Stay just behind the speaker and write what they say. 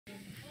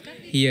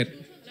Here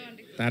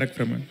Tarak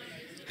ఫ్రమన్.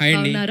 Hi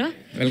అండి,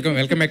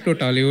 welcome back to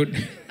Tollywood.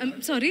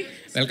 Sorry,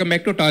 welcome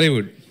back to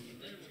Tollywood.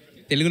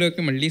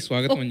 తెలుగులోకి మళ్ళీ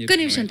స్వాగతం అని ఒక్క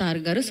నిమిషం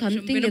తారక్ గారు,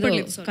 something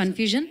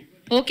confusion.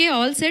 Okay,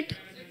 all set,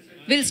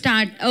 will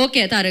start.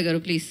 Okay Tarak గారు,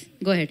 please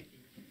go head.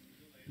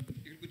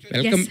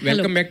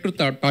 Welcome back to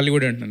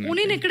Tollywood అంటున్నాను.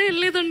 నేను ఎక్కడ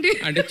వెళ్ళలేదండి,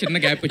 అంటే చిన్న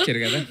గ్యాప్ వచ్చారు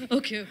కదా.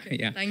 Okay okay,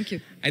 thank you.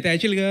 అయితే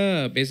యాక్చువల్గా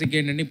బేసిక్గా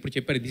ఏంటంటే ఇప్పుడు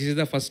చెప్పారు this is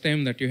the first time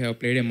that you have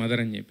played A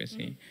mother అని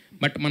చెప్పేసి.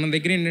 బట్ మన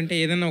దగ్గర ఏంటంటే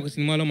ఏదైనా ఒక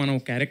సినిమాలో మనం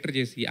క్యారెక్టర్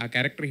చేసి ఆ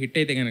క్యారెక్టర్ హిట్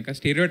అయితే కనుక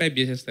స్టీరియో టైప్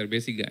చేసేస్తారు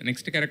బేసిక్గా.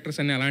 నెక్స్ట్ క్యారెక్టర్స్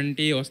అన్ని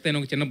అలాంటివి వస్తాయని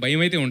ఒక చిన్న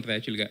భయం అయితే ఉంటుంది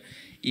యాక్చువల్గా.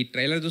 ఈ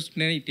ట్రైలర్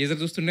చూస్తుంటే, ఈ టీజర్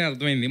చూస్తుంటే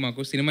అర్థమైంది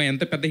మాకు సినిమా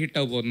ఎంత పెద్ద హిట్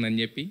అవబోతుందని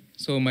చెప్పి.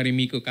 సో మరి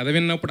మీకు కథ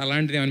విన్నప్పుడు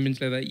అలాంటిది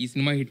అనిపించలేదా? ఈ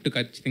సినిమా హిట్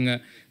ఖచ్చితంగా,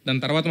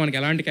 దాని తర్వాత మనకి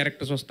ఎలాంటి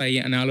క్యారెక్టర్స్ వస్తాయి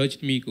అనే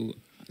ఆలోచన మీకు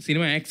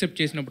సినిమా యాక్సెప్ట్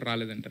చేసినప్పుడు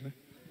రాలేదంటారా?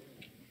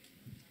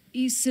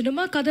 ఈ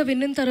సినిమా కథ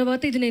విన్న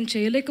తర్వాత ఇది నేను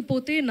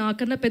చేయలేకపోతే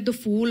నాకన్నా పెద్ద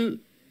ఫూల్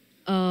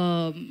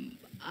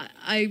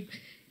ఐ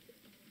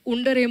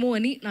ఉండరేమో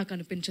అని నాకు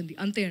అనిపించింది,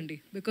 అంతే అండి.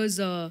 బికాజ్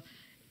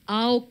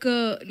ఆ ఒక్క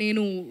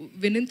నేను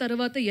విన్న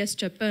తర్వాత ఎస్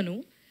చెప్పాను.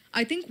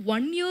 I think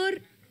 1 year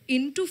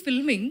into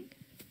filming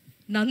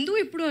నందు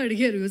ఎప్పుడో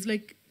అడిగారు, వాజ్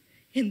లైక్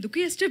ఎందుకు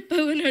ఎస్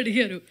చెప్పావు అని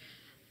అడిగారు.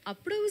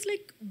 అప్పుడు I was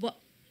like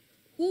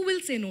who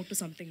will say no to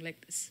something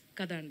like this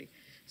కదా అండి.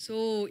 సో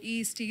ఈ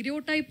స్టీరియో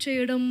టైప్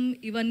చేయడం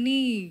ఇవన్నీ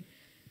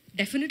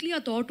డెఫినెట్లీ ఆ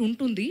థాట్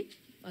ఉంటుంది,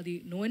 అది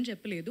నో అని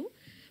చెప్పలేదు.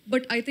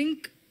 బట్ ఐ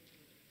థింక్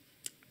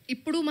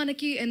ఇప్పుడు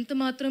మనకి ఎంత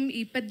మాత్రం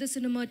ఈ పెద్ద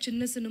సినిమా,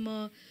 చిన్న సినిమా,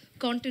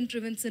 కాంటెంట్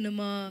డ్రివెన్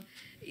సినిమా,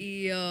 ఈ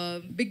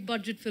big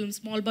budget film,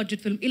 small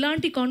budget film,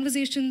 ఇలాంటి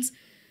కాన్వర్జేషన్స్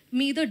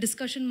మీద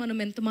డిస్కషన్ మనం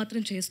ఎంత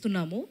మాత్రం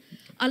చేస్తున్నామో,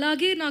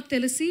 అలాగే నాకు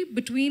తెలిసి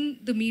between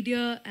the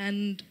media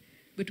and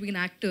between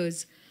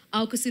actors ఆ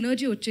ఒక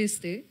సినర్జీ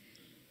వచ్చేస్తే,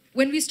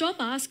 when we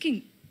stop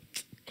asking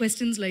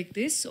questions like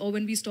this, or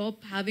when we stop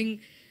having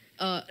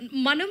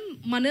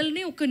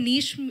మనల్ని ఒక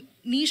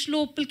నీష్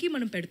లోపలికి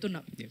మనం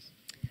పెడుతున్నాం.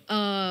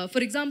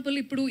 ఫర్ ఎగ్జాంపుల్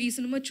ఇప్పుడు ఈ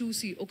సినిమా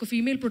చూసి ఒక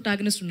ఫీమేల్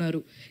ప్రొటాగనిస్ట్ ఉన్నారు,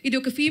 ఇది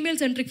ఒక ఫీమేల్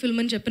సెంట్రిక్ ఫిల్మ్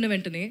అని చెప్పిన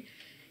వెంటనే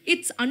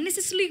it's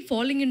unnecessary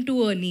following in to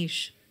a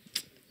niche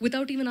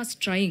without even us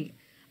trying.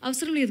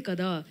 అవసరం లేదు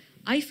కదా.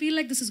 I feel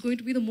like this is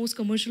going to be the most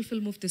commercial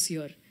film of this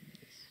year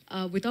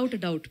without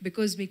a doubt,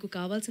 because మీకు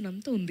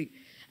కావాల్సినంత ఉంది.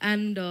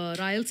 And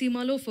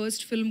రాయలసీమలో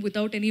first film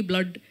without any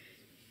blood.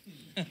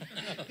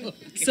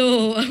 So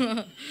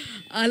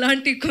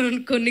అలాంటి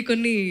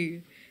కొన్ని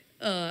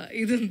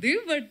ఇది ఉంది.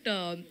 But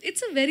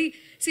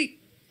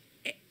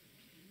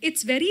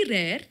it's very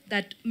rare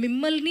that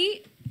మిమ్మల్ని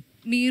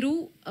మీరు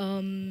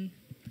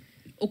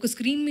ఒక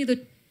స్క్రీన్ మీద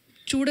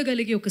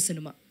చూడగలిగే ఒక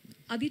సినిమా,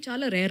 అది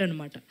చాలా రేర్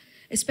అనమాట.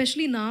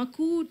 ఎస్పెషలీ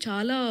నాకు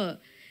చాలా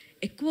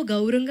ఎక్కువ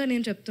గౌరవంగా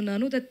నేను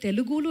చెప్తున్నాను దట్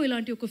తెలుగులో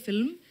ఇలాంటి ఒక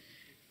ఫిల్మ్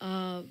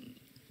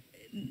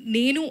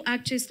నేను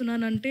యాక్ట్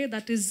చేస్తున్నానంటే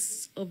that is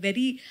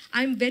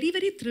I'm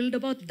very thrilled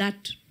about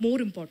that,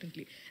 more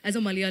importantly as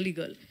a Malayali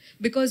girl.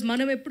 Because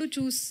మనం ఎప్పుడు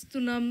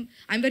చూస్తున్నాం,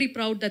 I'm very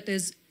proud that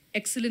is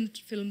excellent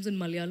films in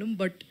Malayalam,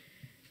 but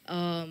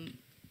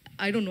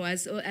I don't know,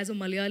 as a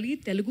Malayali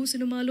Telugu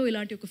సినిమాలో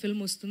ఇలాంటి ఒక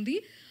ఫిల్మ్ వస్తుంది,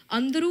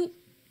 అందరూ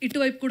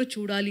ఇటువైపు కూడా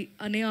చూడాలి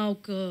అనే ఆ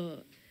ఒక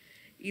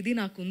ఇది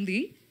నాకుంది.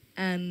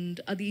 అండ్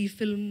అది ఈ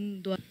ఫిల్మ్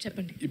ద్వారా.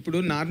 చెప్పండి. ఇప్పుడు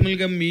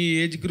నార్మల్గా మీ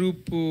ఏజ్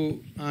గ్రూప్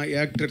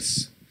యాక్టర్స్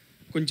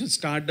కొంచెం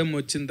స్టార్డమ్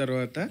వచ్చిన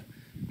తర్వాత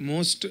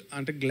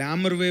అంటే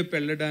గ్లామర్ వైపు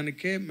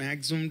వెళ్ళడానికే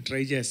మ్యాక్సిమం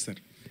ట్రై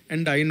చేస్తారు.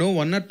 And I know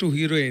 1 or 2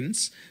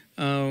 heroines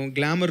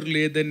glamour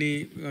లేదని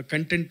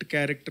కంటెంట్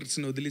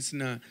క్యారెక్టర్స్ని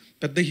వదిలేసిన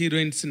పెద్ద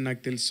హీరోయిన్స్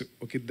నాకు తెలుసు,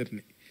 ఒక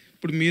ఇద్దరిని.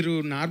 ఇప్పుడు మీరు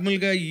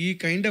నార్మల్గా ఈ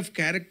కైండ్ ఆఫ్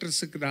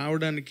క్యారెక్టర్స్కి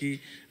రావడానికి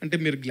అంటే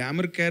మీరు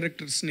గ్లామర్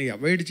క్యారెక్టర్స్ని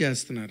అవాయిడ్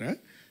చేస్తున్నారా,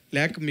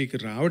 లేక మీకు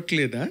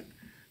రావట్లేదా,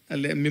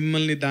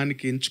 మిమ్మల్ని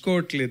దానికి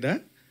ఎంచుకోవట్లేదా?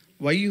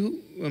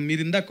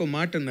 మీరు ఇందాక ఒక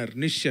మాట అన్నారు,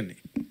 నిష్ అని.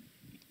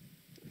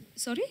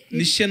 సారీ,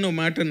 నిష్ అని ఒక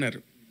మాట అన్నారు.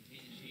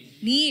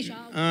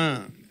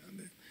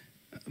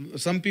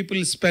 Some people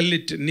spell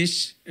it నిష్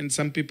and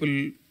some people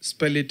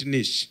spell it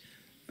నిష్.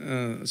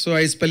 So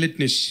I spell it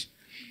నిష్.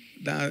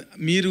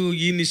 మీరు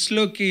ఈ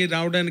నిష్లోకి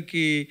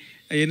రావడానికి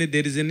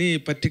there is any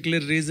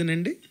particular reason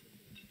అండి?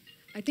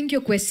 I think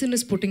your question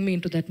is putting me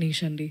into that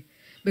niche అండి.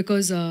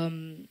 Because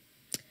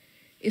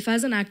if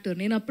as an actor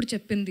నేను అప్పుడు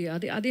చెప్పింది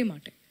అదే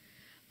మాట.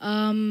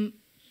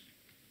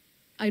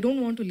 I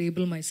don't want to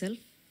label my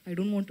self, I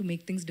don't want to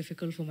make things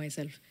difficult for my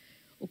self.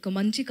 ఒక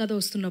మంచి కథ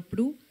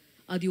వస్తున్నప్పుడు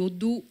అది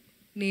వద్దు,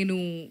 నేను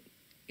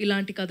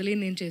ఇలాంటి కథలే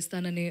నేను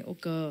చేస్తాననే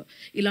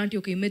ఇలాంటి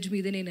ఒక ఇమేజ్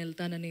మీదే నేను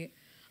వెళ్తాననే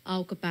ఆ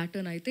ఒక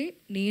ప్యాటర్న్ అయితే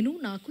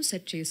నాకు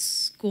సెట్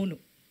చేసుకోను.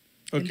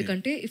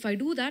 ఎందుకంటే if I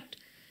do that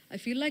I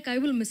feel like I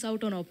will miss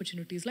out on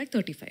opportunities like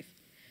 35.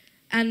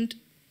 And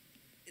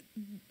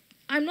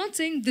I'm not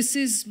saying this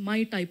is my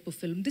type of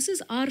film. This is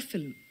our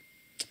film.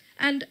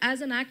 And as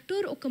an actor,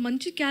 oka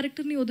manchi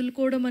character ni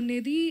odulukodam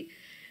anedi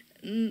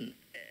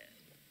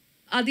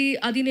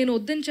adi nenu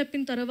oddani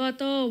cheppin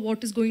taravata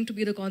what is going to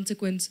be the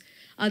consequence,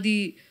 adi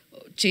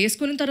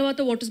cheskunin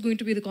taravata what is going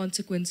to be the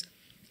consequence,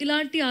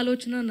 ilanti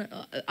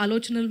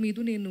ఆలోచనల మీద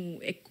నేను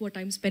ఎక్కువ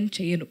time spend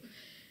చేయను.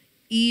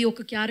 ఈ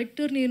ఒక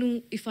character నేను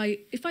if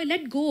I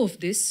let go of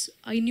this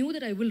I knew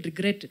that I will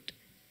regret it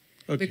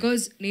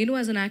because నేను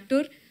as an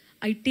actor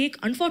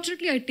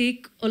unfortunately I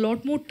take a lot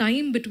more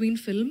time between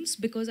films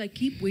because I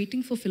keep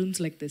waiting for films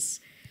like this.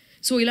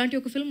 So ఇలాంటి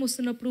ఒక film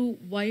వస్తున్నప్పుడు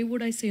why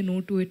would I say no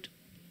to it?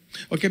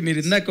 Okay, మీరు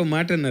ఇందాక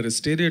మాట అన్నారు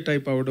stereo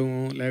type అవడం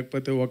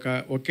లేకపోతే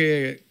ఒకే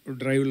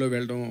డ్రైవ్లో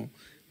వెళ్ళడం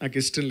నాకు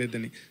ఇష్టం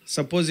లేదని.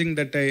 Supposing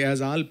that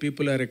as all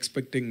people are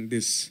expecting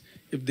this,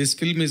 if this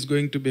film is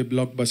going to B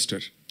block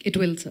buster. It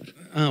will, sir.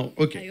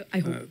 Okay,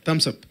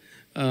 Thums up.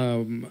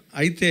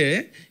 అయితే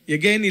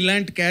అగైన్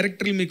ఇలాంటి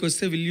క్యారెక్టర్లు మీకు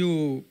వస్తే విల్ యూ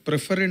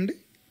ప్రిఫర్ అండి,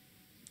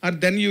 are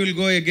then you will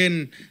go again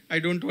I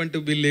don't want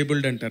to be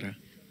labelled అంటారా?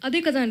 అదే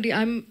కదా అండి,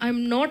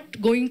 I'm not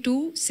going to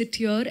SIT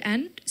here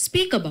and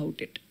speak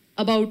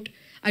about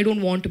I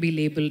don't want to be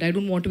labelled, I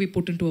don't want to be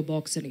put in to a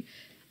box అని.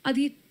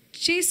 అది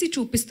చేసి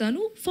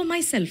చూపిస్తాను for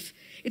my self.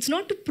 It's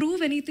not to prove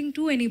anything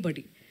to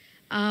anybody.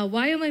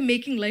 Why am I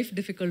making life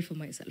difficult for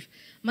my self?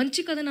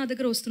 మంచి కథ నా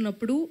దగ్గర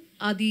వస్తున్నప్పుడు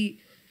అది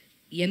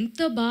ఎంత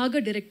బాగా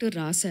డైరెక్టర్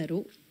రాశారో,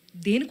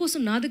 దేనికోసం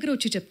నా దగ్గర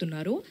వచ్చి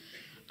చెప్తున్నారో,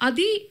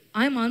 అది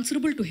I'm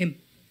answerable to him,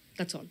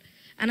 that's all.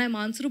 And I'm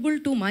answerable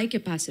to my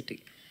capacity.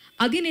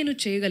 అది నేను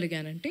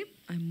చేయగలిగానంటే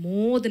ఐఎమ్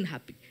మోర్ దెన్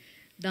హ్యాపీ.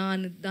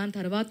 దాని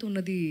తర్వాత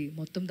ఉన్నది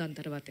మొత్తం దాని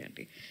తర్వాతే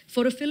అండి.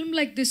 For a film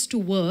like this to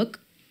work,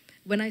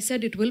 when I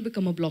said it will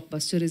become a block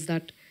buster, is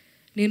that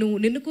నేను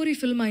నిన్ను కోరి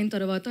ఫిల్మ్ అయిన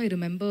తర్వాత ఐ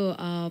రిమెంబర్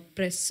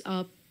ఆ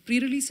ప్రీ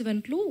రిలీజ్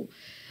ఈవెంట్లో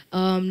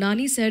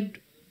నాని సెడ్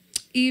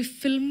ఈ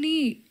ఫిల్మ్ని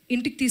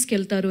ఇంటికి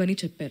తీసుకెళ్తారు అని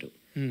చెప్పారు.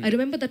 I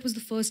remember that was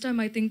the first time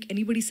I think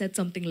anybody said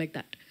something like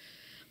that.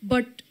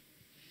 But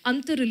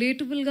అంత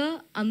రిలేటబుల్గా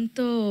అంత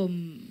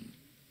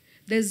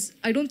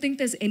I don't think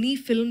there's any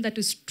film that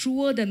is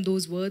truer than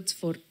those words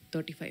for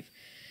 35.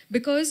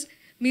 Because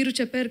మీరు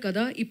చెప్పారు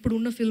కదా,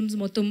 ఇప్పుడున్న ఫిల్మ్స్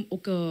మొత్తం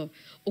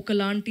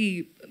ఒకలాంటి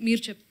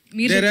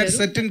there are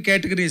certain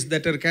categories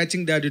that are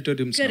catching the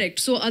auditorium. Correct.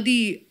 So అది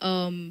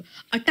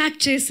attack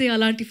చేసే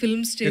అలాంటి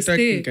ఫిల్మ్స్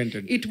చేస్తే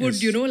it would,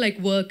 you know, like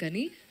work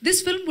అని. This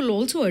film will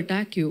also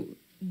attack you,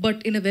 but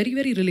in a very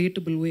very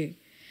relatable way.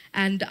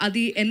 And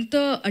అది ఎంత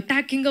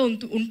అటాకింగ్గా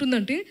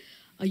ఉంటుందంటే,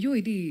 అయ్యో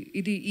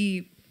ఇది ఈ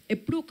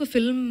ఎప్పుడు ఒక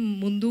ఫిల్మ్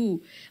ముందు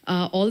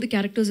all the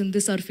characters in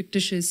this are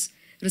fictitious,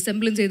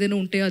 resemblance ఏదైనా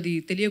ఉంటే అది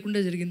తెలియకుండా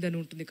జరిగిందని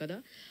ఉంటుంది కదా.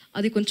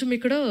 అది కొంచెం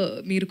ఇక్కడ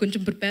మీరు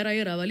కొంచెం ప్రిపేర్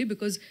అయ్యే రావాలి,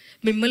 బికాజ్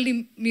మిమ్మల్ని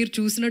మీరు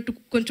చూసినట్టు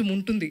కొంచెం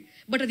ఉంటుంది.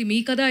 బట్ అది మీ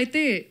కథ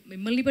అయితే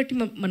మిమ్మల్ని బట్టి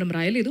మనం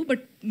రాయలేదు,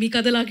 బట్ మీ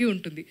కథలాగే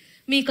ఉంటుంది,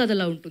 మీ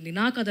కథలా ఉంటుంది,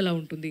 నా కథలా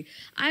ఉంటుంది.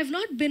 I have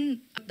not been,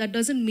 that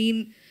doesn't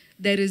mean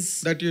there is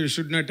that you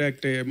should not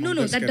act a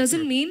no that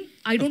doesn't mean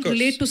I don't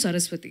relate to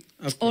Saraswati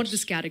or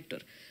this character,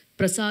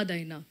 Prasad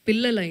aina,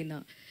 Pillal aina.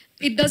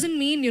 It doesn't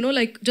mean, you know,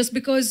 like just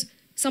because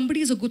somebody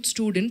is a good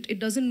student, it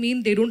doesn't mean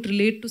they don't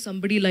relate to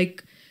somebody like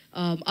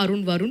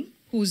Arun Varun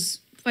who's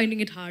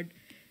finding it hard,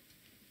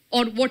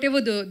 or whatever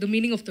the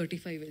meaning of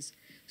 35 is.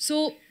 So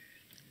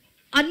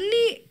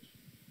anni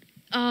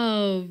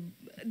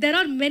there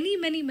are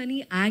many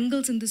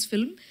angles in this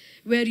film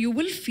where you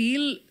will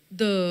feel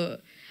the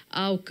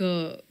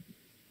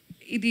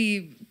ఇది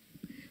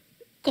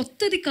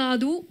కొత్తది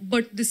కాదు,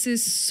 but this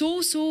is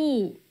so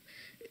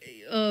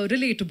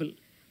relatable.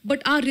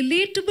 But ఆ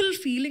relatable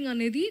feeling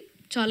అనేది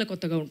చాలా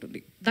కొత్తగా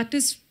ఉంటుంది, that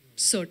is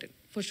certain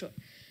for sure.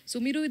 So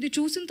మీరు ఇది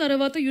చూసిన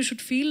తర్వాత యూ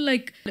షుడ్ ఫీల్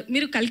లైక్.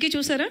 మీరు కల్కి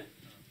చూసారా?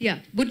 యా,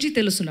 బుజ్జి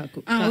తెలుసు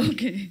నాకు.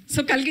 ఓకే,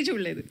 సో కల్కి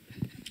చూడలేదు?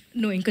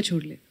 నువ్వు ఇంకా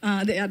చూడలేదు.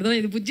 అదే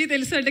అర్థమైంది, బుజ్జి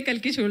తెలుసు అంటే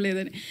కలికి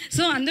చూడలేదని.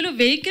 సో అందులో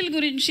వెహికల్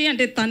గురించి,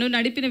 అంటే తను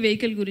నడిపిన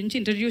వెహికల్ గురించి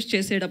ఇంట్రడ్యూస్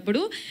చేసేటప్పుడు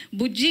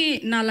బుజ్జి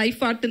నా లైఫ్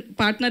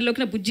పార్ట్నర్లోకి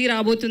నా బుజ్జి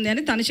రాబోతుంది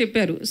అని తను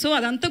చెప్పారు. సో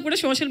అదంతా కూడా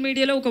సోషల్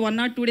మీడియాలో ఒక 1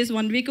 or 2 days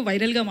 1 week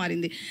వైరల్గా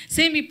మారింది.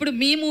 సేమ్ ఇప్పుడు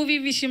మీ మూవీ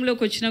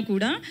విషయంలోకి వచ్చినా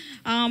కూడా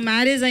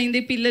మ్యారేజ్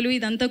అయింది, పిల్లలు,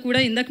 ఇదంతా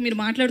కూడా ఇందాక మీరు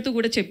మాట్లాడుతూ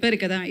కూడా చెప్పారు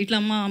కదా,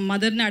 ఇట్లా మా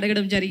మదర్ని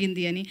అడగడం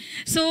జరిగింది అని.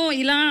 సో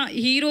ఇలా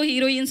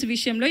హీరోయిన్స్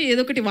విషయంలో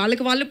ఏదో ఒకటి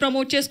వాళ్ళకి వాళ్ళు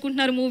ప్రమోట్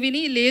చేసుకుంటున్నారు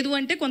మూవీని, లేదు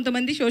అంటే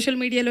కొంతమంది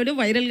సోషల్ మీడియాలోనే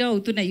వైరల్గా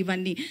అవుతున్నాయి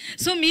ఇవన్నీ.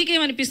 సో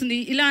మీకేమనిపిస్తుంది,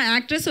 ఇలా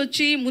యాక్ట్రెస్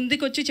వచ్చి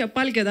ముందుకు వచ్చి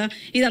చెప్పాలి కదా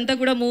ఇదంతా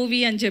కూడా మూవీ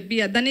అని చెప్పి,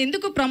 దాన్ని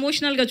ఎందుకు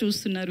ప్రమోషనల్గా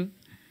చూస్తున్నారు?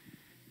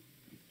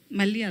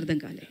 మళ్ళీ అర్థం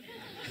కాలే.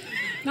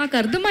 నాకు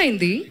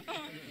అర్థమైంది,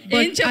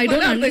 but I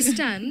don't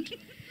understand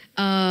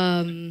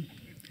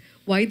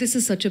why this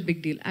is such a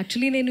big deal.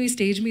 Actually నేను ఈ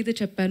స్టేజ్ మీద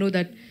చెప్పాను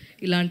దట్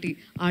ఇలాంటి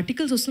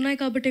ఆర్టికల్స్ వస్తున్నాయి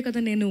కాబట్టే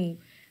కదా నేను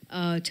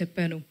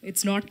చెప్పాను.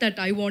 It's not that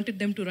I wanted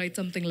them to write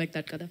something like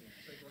that కదా.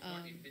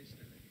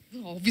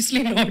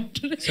 Obviously not.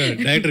 Sir,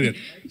 director garu.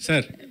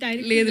 Sir.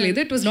 లేదు,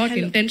 it was not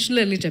intentional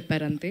అని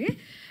చెప్పారు అంతే.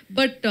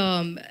 But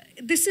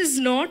this is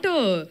not a,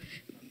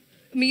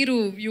 మీరు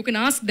you can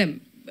ask them.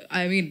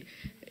 I mean,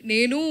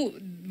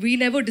 we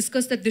never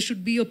discussed that there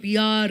should be a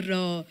PR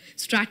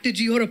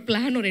strategy or a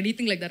plan or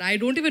anything like that. I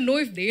don't even know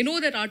if they know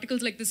that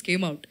articles like this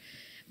came out.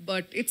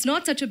 But it's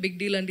not such a big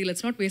deal, and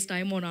let's not waste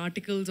time on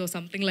articles or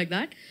something like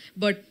that.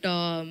 But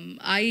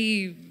I,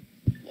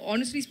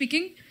 honestly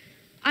speaking,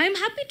 I am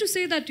happy to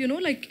say that, you know,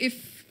 like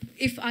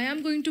if I am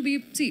going to be,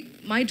 see,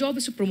 my job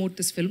is to promote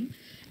this film,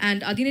 and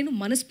adi nenu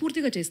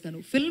manaspurtiga chestanu,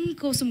 film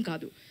kosam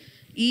kaadu.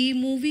 Ee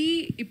movie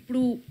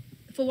ippudu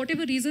for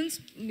whatever reasons,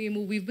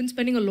 we've been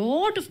spending a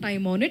lot of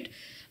time on it.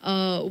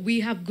 We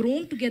have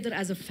grown together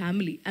as a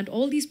family, and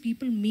all these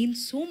people mean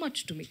so much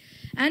to me.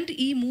 And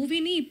ఈ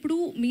మూవీని ఇప్పుడు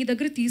మీ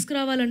దగ్గర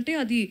తీసుకురావాలంటే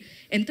అది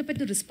ఎంత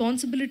పెద్ద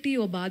responsibility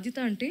ఓ బాధ్యత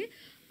అంటే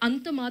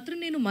అంత మాత్రం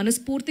నేను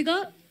మనస్ఫూర్తిగా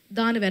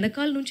దాని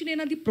వెనకాల నుంచి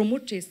నేను అది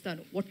ప్రమోట్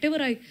చేస్తాను. What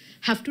ever I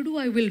have to do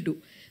I will do.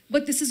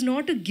 But this is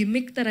not a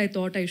gimmick that I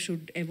thought I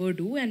should ever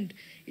do, and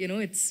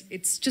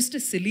it's just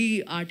a silly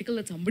article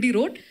that somebody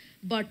wrote.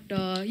 But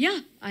yeah,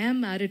 I am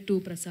married to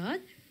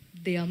Prasad.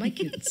 They are my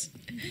kids.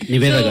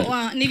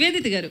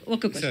 Nivedita గారు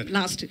ఒక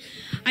last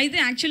అయితే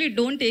actually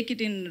don't take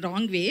it in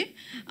wrong way.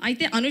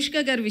 అయితే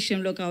అనుష్క గారి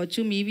విషయంలో కావచ్చు,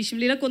 మీ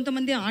విషయంలో, ఇలా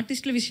కొంతమంది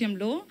ఆర్టిస్టుల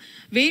విషయంలో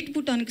వెయిట్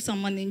పుట్టానికి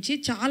సంబంధించి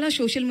చాలా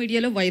సోషల్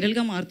మీడియాలో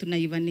వైరల్గా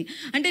మారుతున్నాయి ఇవన్నీ.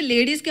 అంటే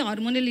లేడీస్కి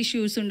హార్మోనల్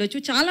ఇష్యూస్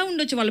ఉండొచ్చు, చాలా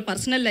ఉండొచ్చు వాళ్ళ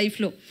పర్సనల్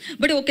లైఫ్లో.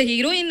 బట్ ఒక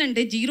హీరోయిన్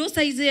అంటే 0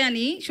 సైజే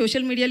అని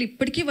సోషల్ మీడియాలో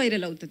ఇప్పటికీ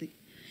వైరల్ అవుతుంది.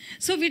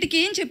 సో వీటికి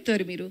ఏం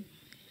చెప్తారు మీరు?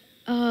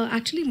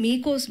 యాక్చువల్లీ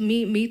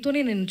మీతోనే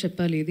నేను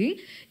చెప్పాలి,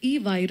 ఈ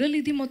వైరల్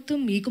ఇది మొత్తం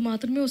మీకు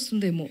మాత్రమే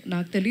వస్తుందేమో,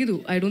 నాకు తెలీదు.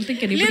 I don't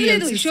think anybody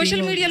else is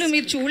social మీడియాలో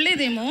మీరు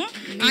చూడలేదేమో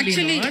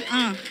actually.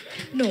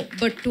 No,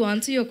 but to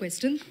answer your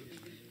question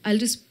I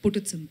will just put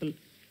it simple.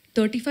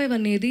 35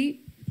 అనేది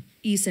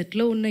ఈ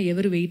సెట్లో ఉన్న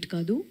ఎవరు వెయిట్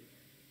కాదు,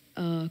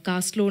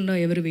 కాస్ట్లో ఉన్న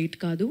ఎవరు వెయిట్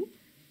కాదు,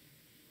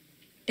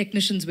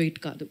 టెక్నీషియన్స్ వెయిట్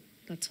కాదు.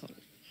 That's all.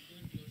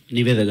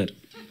 నివేద గారు.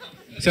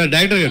 సార్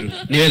డైరెక్టర్ గారు.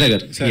 నివేద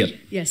గారు.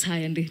 ఎస్,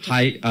 హాయ్ అండి.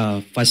 Hi,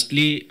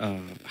 firstly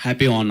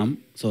happy Onam.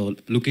 So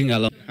looking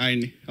అలా. Hi,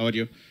 Andy. How are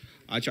you?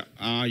 Acha,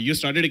 you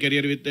started a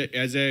career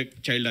as a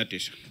child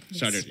artist.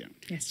 Started, yeah.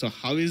 Yes. So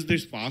how is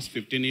this past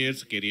 15 years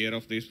career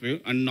of this film,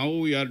 and now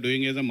you are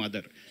doing as a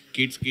mother,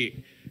 kids ki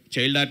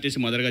child artist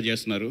mother ga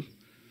చేస్తున్నారు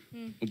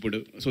ఇప్పుడు.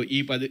 So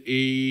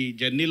ఈ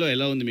జర్నీలో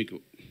ఎలా ఉంది మీకు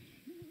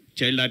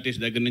child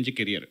artist దగ్గర నుంచి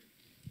career?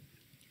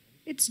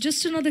 It's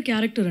just another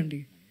character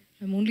అండి.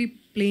 I'm only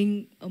playing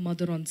a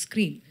mother on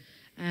screen,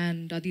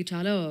 and అది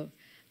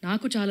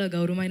నాకు చాలా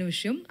గౌరవమైన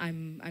విషయం.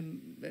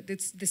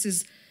 This is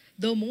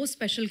the most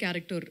special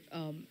character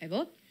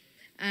ever.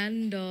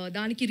 And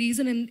దానికి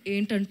రీజన్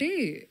ఏంటంటే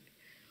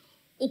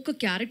ఒక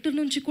క్యారెక్టర్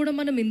నుంచి కూడా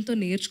మనం ఇంత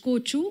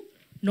నేర్చుకోవచ్చు.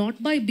 నాట్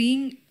బై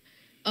బీయింగ్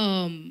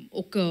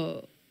ఒక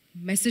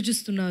మెసేజ్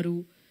ఇస్తున్నారు,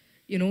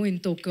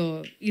 ఇంత ఒక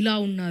ఇలా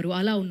ఉన్నారు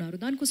అలా ఉన్నారు,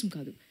 దానికోసం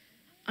కాదు.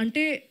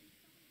 అంటే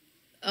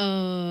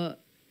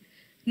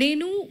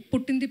నేను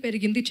పుట్టింది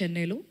పెరిగింది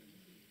చెన్నైలో.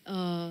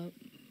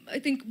 I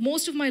think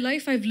most of my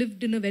life I've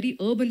lived in a very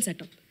urban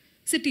setup,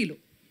 సిటీలో.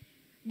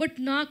 బట్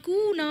నాకు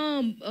నా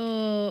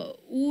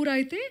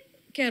ఊరైతే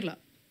Kerala.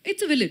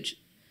 It's a village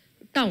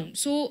town.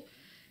 So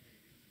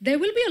there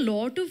will be a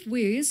lot of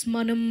ways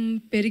మనం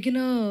పెరిగిన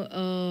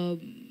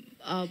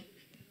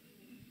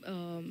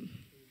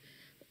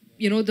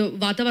ద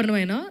వాతావరణం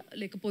అయినా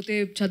లేకపోతే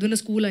చదివిన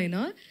స్కూల్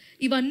అయినా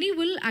ఇవన్నీ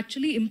will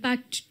actually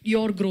impact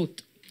your growth,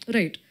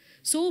 right?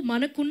 So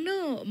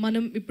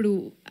మనం ఇప్పుడు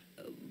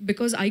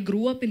because I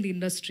grew up in the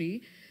industry,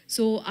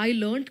 so I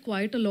learned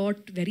quite a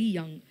lot very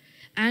young.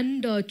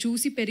 And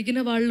చూసి పెరిగిన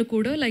వాళ్ళు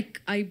కూడా లైక్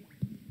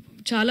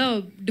చాలా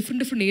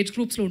డిఫరెంట్ ఏజ్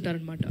గ్రూప్స్లో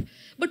ఉంటారనమాట,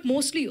 but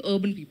mostly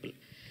urban people.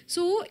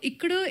 So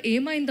ఇక్కడ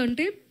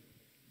ఏమైందంటే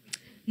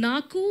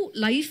నాకు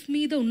లైఫ్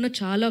మీద ఉన్న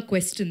చాలా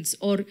క్వశ్చన్స్,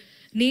 ఆర్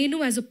నేను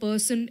యాజ్ అ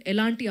పర్సన్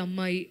ఎలాంటి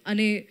అమ్మాయి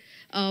అనే,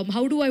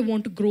 how do I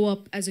want to grow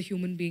up as a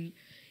human being,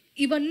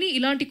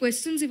 ఇలాంటి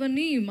క్వశ్చన్స్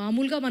ఇవన్నీ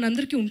మామూలుగా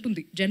మనందరికీ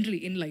ఉంటుంది generally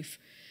in life.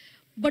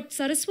 But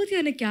Saraswati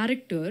అనే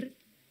క్యారెక్టర్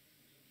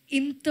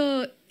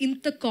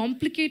ఇంత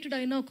కాంప్లికేటెడ్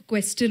అయిన ఒక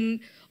క్వశ్చన్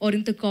ఆర్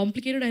ఇంత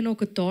కాంప్లికేటెడ్ అయిన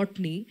ఒక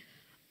థాట్ని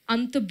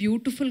అంత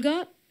బ్యూటిఫుల్గా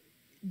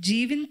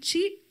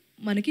జీవించి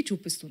మనకి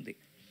చూపిస్తుంది.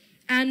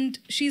 And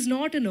she is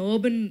not an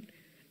urban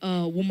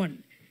woman,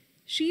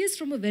 she is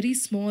from a very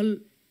small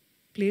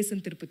place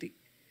in Tirupati,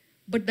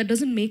 but that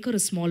doesn't make her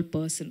a small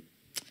person.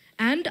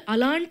 And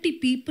అలాంటి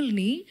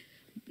పీపుల్ని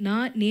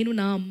నేను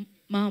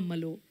మా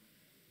అమ్మలో,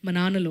 మా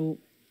నాన్నలో,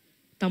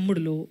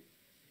 తమ్ముడిలో,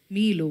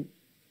 మీలో,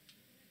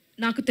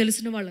 నాకు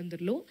తెలిసిన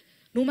వాళ్ళందరిలో,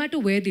 no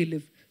matter where they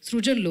live,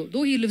 సృజన్లో, though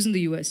he lives in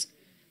the US,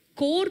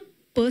 core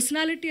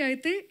personality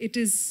అయితే ఇట్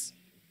ఈస్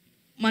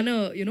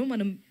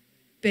మనం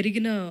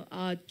పెరిగిన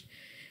ఆ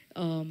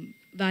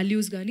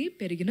వాల్యూస్ కానీ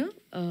పెరిగిన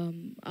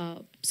ఆ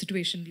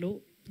సిచ్యువేషన్లో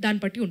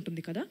దాన్ని బట్టి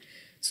ఉంటుంది కదా.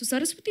 So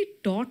Saraswati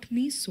taught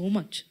me so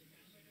much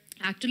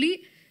actually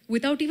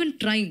without even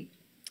trying.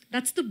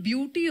 That's the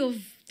beauty of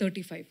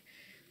 35.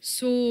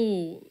 So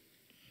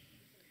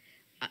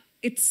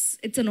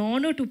it's an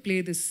honor to play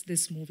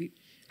this movie.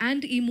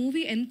 And ఈ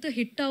మూవీ ఎంత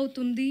హిట్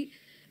అవుతుంది,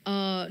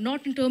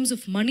 not in terms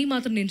of money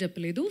మాత్రం నేను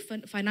చెప్పలేదు,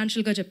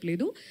 ఫైనాన్షియల్గా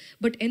చెప్పలేదు,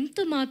 బట్ ఎంత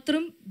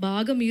మాత్రం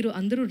బాగా మీరు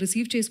అందరూ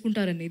receive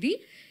చేసుకుంటారనేది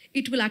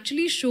it will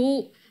actually show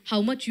how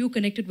much you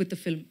connected with the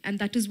film, and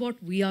that is what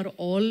we are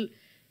all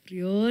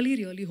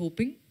really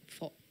hoping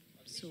for.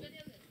 So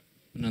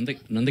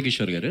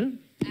Nandakishore గారు,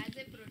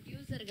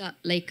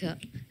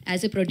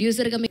 యాజ్ ఎ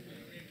ప్రొడ్యూసర్గా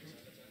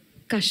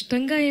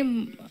కష్టంగా ఏం,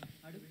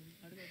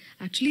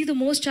 actually the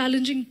most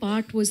challenging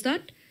part was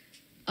that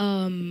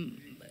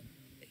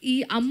ఈ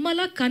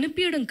అమ్మలా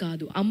కనిపించడం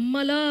కాదు,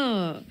 అమ్మలా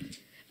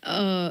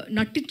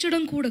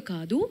నటించడం కూడా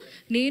కాదు,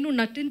 నేను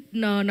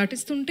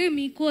నటిస్తుంటే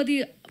మీకు అది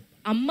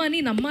అమ్మ అని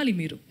నమ్మాలి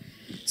మీరు.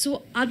 సో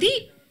అది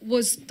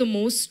was the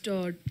most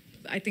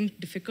I think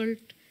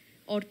difficult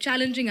or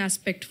challenging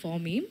aspect for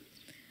me.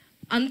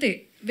 అంతే,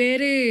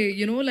 వేరే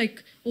you know like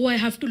I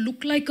have to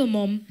look like a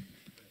mum,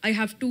 I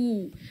have to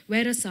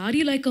wear a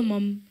sari like a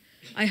mum,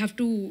 I have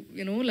to,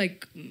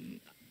 like,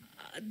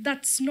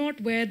 that's not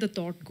where the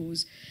thought goes.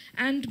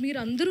 And meer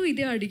andaru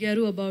ide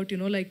adigaru about,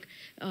 like,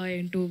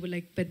 into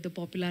like pedda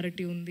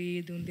popularity undi,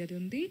 idi undi, adi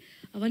undi,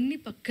 avanni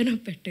pakkana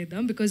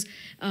pettedam, because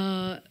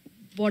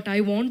what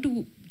I want to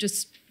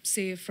just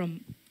say from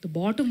the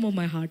bottom of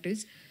my heart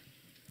is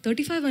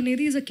 35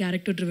 anedi is a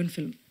character driven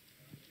film.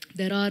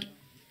 There are,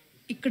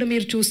 ikkada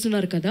meer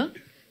chustunaru kada,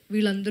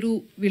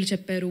 వీళ్ళు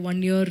చెప్పారు 1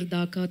 year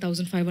దాకా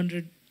 1500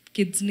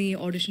 కిడ్స్ని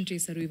audition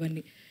చేశారు.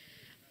 ఇవన్నీ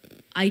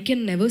I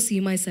can never see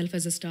my self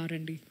as a star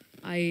అండి.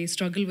 I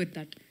struggle with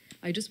that.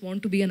 I just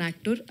want to be an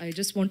actor, I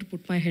just want to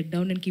put my head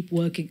down and keep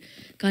working.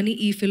 కానీ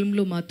ఈ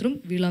ఫిల్మ్లో మాత్రం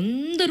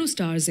వీళ్ళందరూ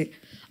స్టార్సే.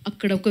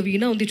 అక్కడ ఒక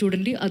వీణా ఉంది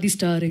చూడండి, అది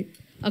స్టారే.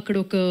 అక్కడ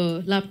ఒక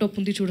ల్యాప్టాప్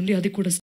ఉంది చూడండి, అది కూడా